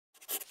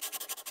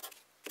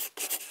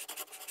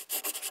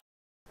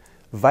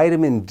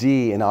Vitamin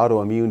D in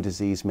autoimmune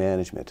disease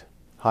management.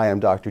 Hi, I'm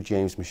Dr.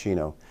 James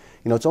Machino.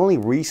 It's only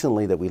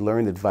recently that we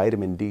learned that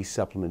vitamin D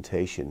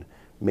supplementation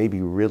may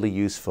be really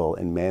useful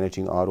in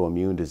managing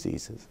autoimmune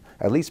diseases,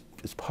 at least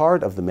as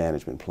part of the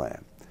management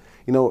plan.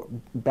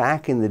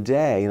 Back in the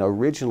day,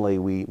 originally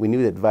we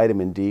knew that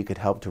vitamin D could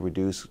help to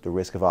reduce the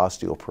risk of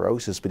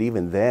osteoporosis, but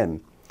even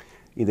then,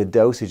 the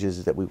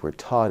dosages that we were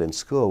taught in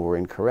school were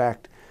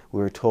incorrect. We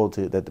were told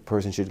that the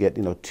person should get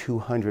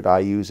 200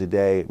 IUs a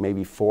day,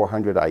 maybe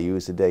 400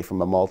 IUs a day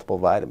from a multiple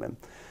vitamin.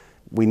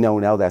 We know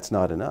now that's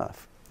not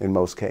enough in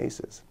most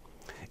cases.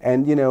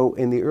 And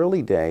in the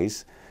early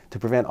days, to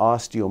prevent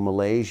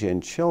osteomalacia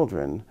in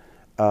children,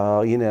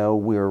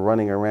 we were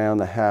running around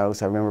the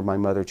house. I remember my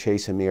mother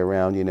chasing me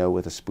around,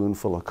 with a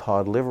spoonful of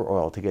cod liver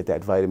oil to get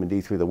that vitamin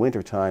D through the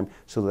wintertime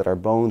so that our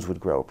bones would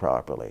grow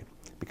properly,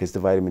 because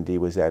the vitamin D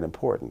was that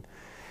important.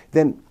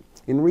 Then,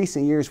 in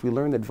recent years, we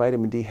learned that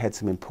vitamin D had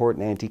some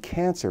important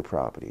anti-cancer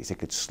properties. It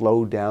could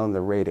slow down the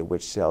rate at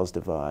which cells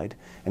divide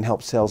and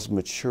help cells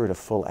mature to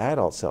full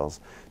adult cells.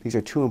 These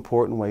are two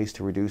important ways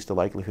to reduce the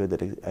likelihood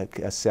that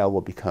a cell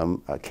will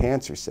become a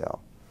cancer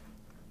cell.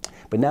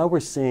 But now we're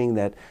seeing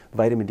that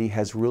vitamin D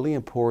has really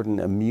important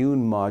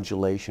immune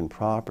modulation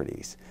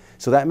properties.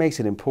 So that makes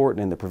it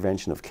important in the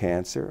prevention of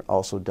cancer,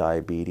 also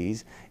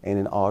diabetes, and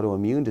in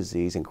autoimmune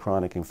disease and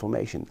chronic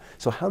inflammation.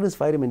 So how does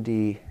vitamin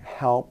D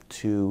help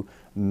to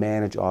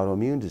manage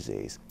autoimmune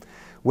disease?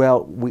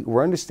 Well,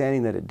 we're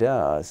understanding that it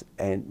does,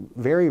 and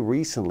very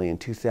recently in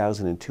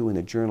 2002 in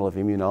the Journal of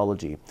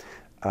Immunology,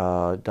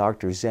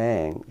 Dr.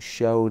 Zhang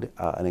showed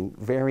a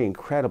very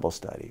incredible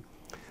study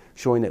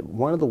showing that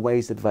one of the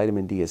ways that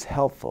vitamin D is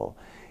helpful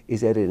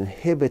is that it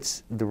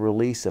inhibits the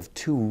release of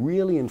two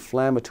really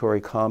inflammatory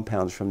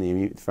compounds from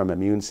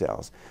immune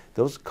cells.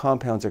 Those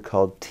compounds are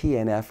called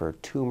TNF, or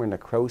tumor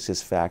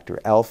necrosis factor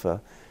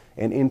alpha,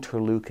 and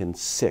interleukin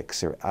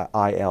 6, or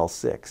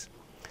IL-6.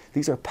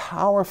 These are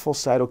powerful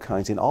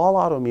cytokines in all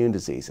autoimmune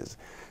diseases.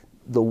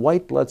 The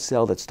white blood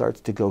cell that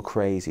starts to go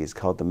crazy is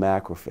called the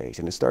macrophage,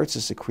 and it starts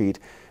to secrete,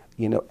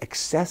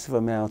 excessive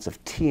amounts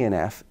of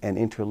TNF and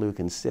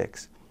interleukin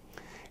 6.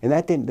 And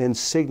that then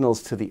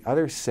signals to the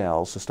other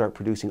cells to start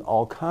producing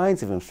all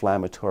kinds of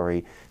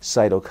inflammatory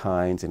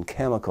cytokines and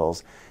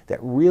chemicals that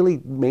really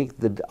make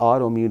the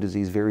autoimmune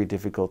disease very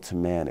difficult to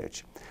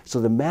manage.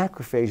 So the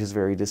macrophage is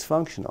very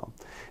dysfunctional.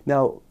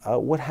 Now,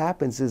 what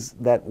happens is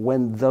that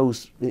when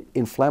those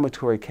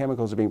inflammatory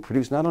chemicals are being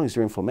produced, not only is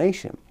there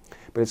inflammation,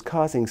 but it's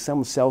causing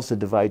some cells to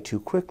divide too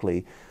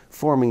quickly,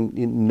 forming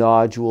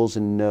nodules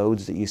and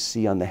nodes that you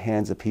see on the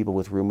hands of people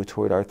with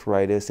rheumatoid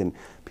arthritis and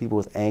people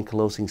with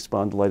ankylosing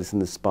spondylitis in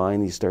the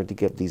spine. You start to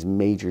get these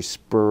major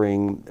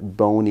spurring,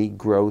 bony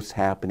growths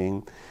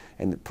happening,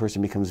 and the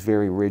person becomes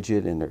very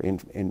rigid and they're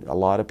in a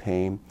lot of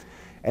pain.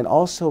 And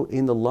also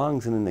in the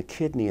lungs and in the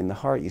kidney and the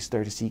heart, you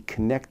start to see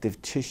connective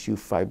tissue,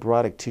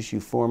 fibrotic tissue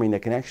forming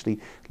that can actually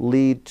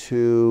lead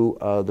to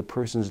the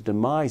person's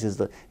demise as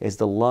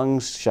the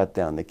lungs shut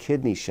down, the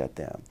kidneys shut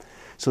down.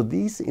 So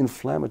these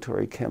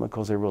inflammatory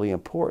chemicals are really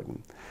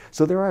important.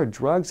 So there are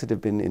drugs that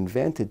have been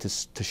invented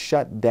to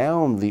shut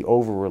down the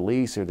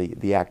overrelease or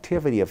the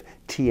activity of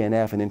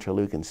TNF and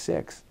interleukin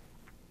 6.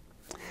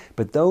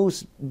 But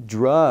those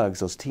drugs,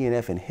 those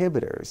TNF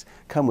inhibitors,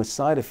 come with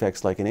side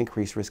effects like an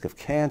increased risk of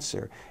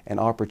cancer and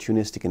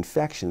opportunistic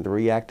infection, the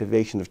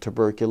reactivation of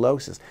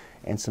tuberculosis,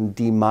 and some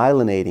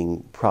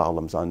demyelinating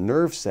problems on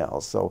nerve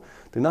cells. So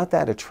they're not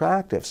that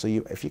attractive. So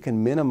if you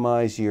can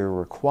minimize your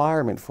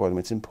requirement for them,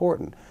 it's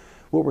important.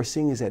 What we're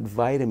seeing is that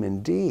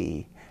vitamin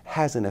D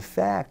has an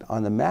effect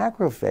on the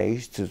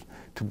macrophage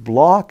to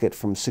block it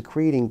from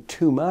secreting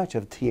too much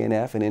of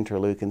TNF and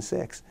interleukin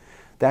 6.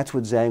 That's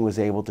what Zhang was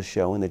able to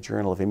show in the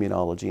Journal of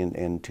Immunology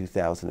in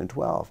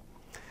 2012.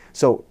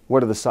 So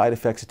what are the side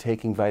effects of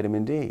taking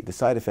vitamin D? The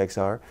side effects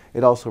are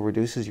it also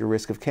reduces your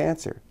risk of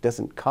cancer.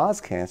 Doesn't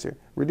cause cancer,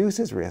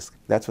 reduces risk.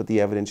 That's what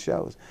the evidence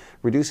shows.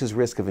 Reduces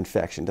risk of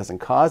infection, doesn't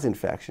cause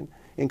infection,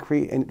 and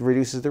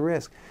reduces the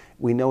risk.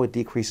 We know it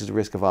decreases the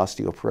risk of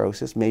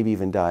osteoporosis, maybe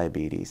even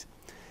diabetes.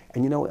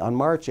 And on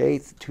March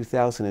 8th,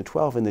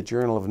 2012, in the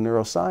Journal of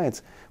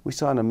Neuroscience, we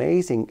saw an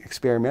amazing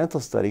experimental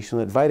study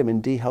showing that vitamin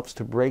D helps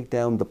to break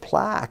down the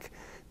plaque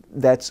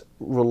that's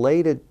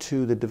related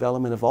to the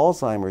development of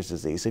Alzheimer's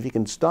disease. So if you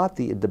can stop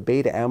the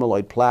beta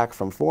amyloid plaque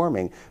from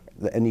forming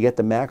and you get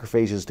the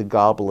macrophages to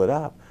gobble it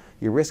up,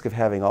 your risk of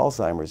having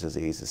Alzheimer's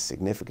disease is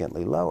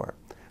significantly lower.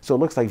 So it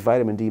looks like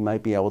vitamin D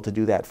might be able to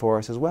do that for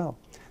us as well.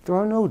 There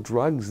are no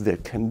drugs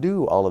that can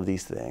do all of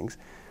these things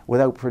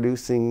without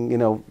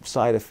producing,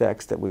 side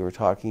effects that we were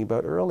talking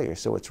about earlier.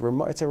 So it's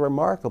a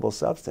remarkable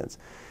substance.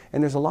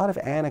 And there's a lot of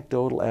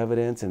anecdotal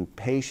evidence and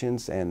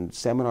patients and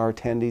seminar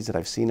attendees that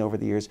I've seen over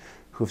the years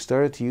who have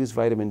started to use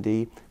vitamin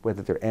D,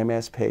 whether they're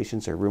MS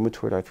patients or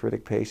rheumatoid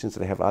arthritic patients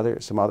that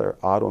have some other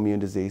autoimmune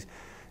disease,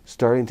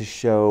 starting to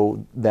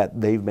show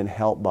that they've been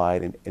helped by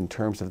it in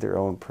terms of their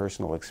own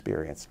personal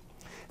experience.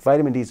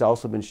 Vitamin D has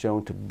also been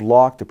shown to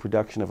block the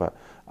production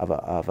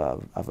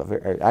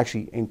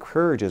actually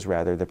encourages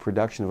rather the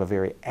production of a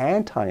very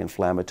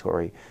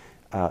anti-inflammatory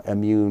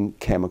immune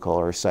chemical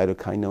or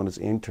cytokine known as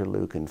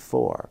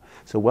interleukin-4.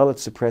 So while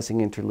it's suppressing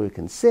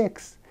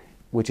interleukin-6,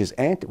 which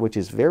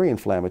is very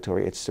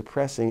inflammatory,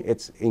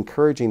 it's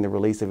encouraging the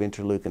release of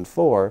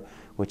interleukin-4,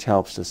 which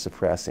helps to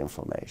suppress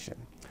inflammation.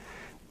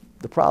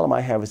 The problem I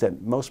have is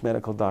that most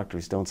medical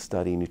doctors don't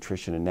study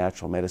nutrition and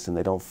natural medicine.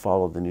 They don't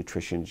follow the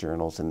nutrition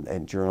journals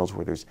and journals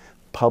where there's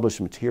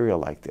published material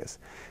like this.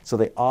 So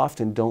they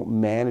often don't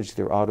manage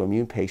their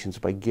autoimmune patients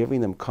by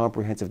giving them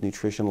comprehensive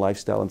nutrition,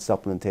 lifestyle, and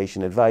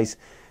supplementation advice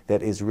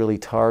that is really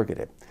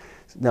targeted.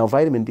 Now,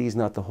 vitamin D is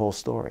not the whole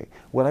story.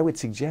 What I would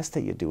suggest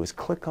that you do is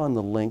click on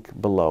the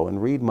link below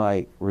and read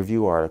my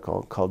review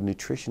article called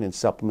Nutrition and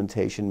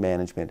Supplementation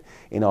Management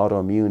in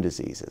Autoimmune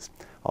Diseases.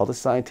 All the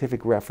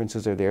scientific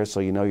references are there, so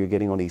you know you're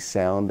getting only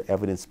sound,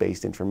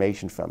 evidence-based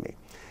information from me.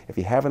 If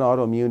you have an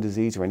autoimmune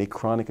disease or any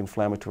chronic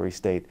inflammatory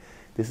state,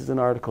 this is an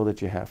article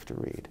that you have to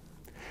read.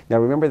 Now,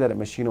 remember that at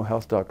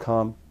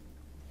machinohealth.com,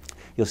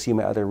 you'll see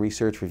my other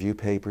research review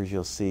papers.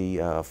 You'll see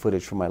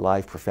footage from my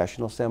live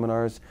professional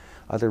seminars,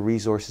 other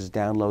resources,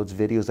 downloads,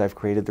 videos I've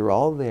created. They're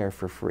all there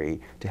for free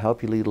to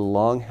help you lead a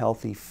long,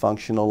 healthy,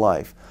 functional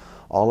life.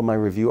 All of my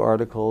review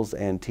articles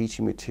and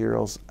teaching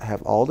materials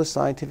have all the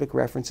scientific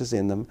references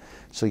in them,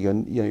 so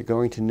you're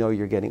going to know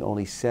you're getting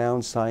only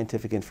sound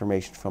scientific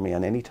information from me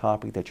on any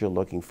topic that you're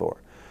looking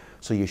for.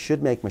 So you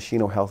should make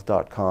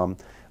machinohealth.com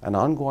an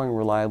ongoing,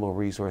 reliable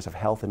resource of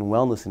health and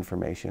wellness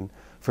information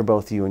for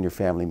both you and your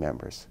family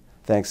members.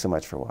 Thanks so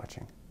much for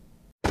watching.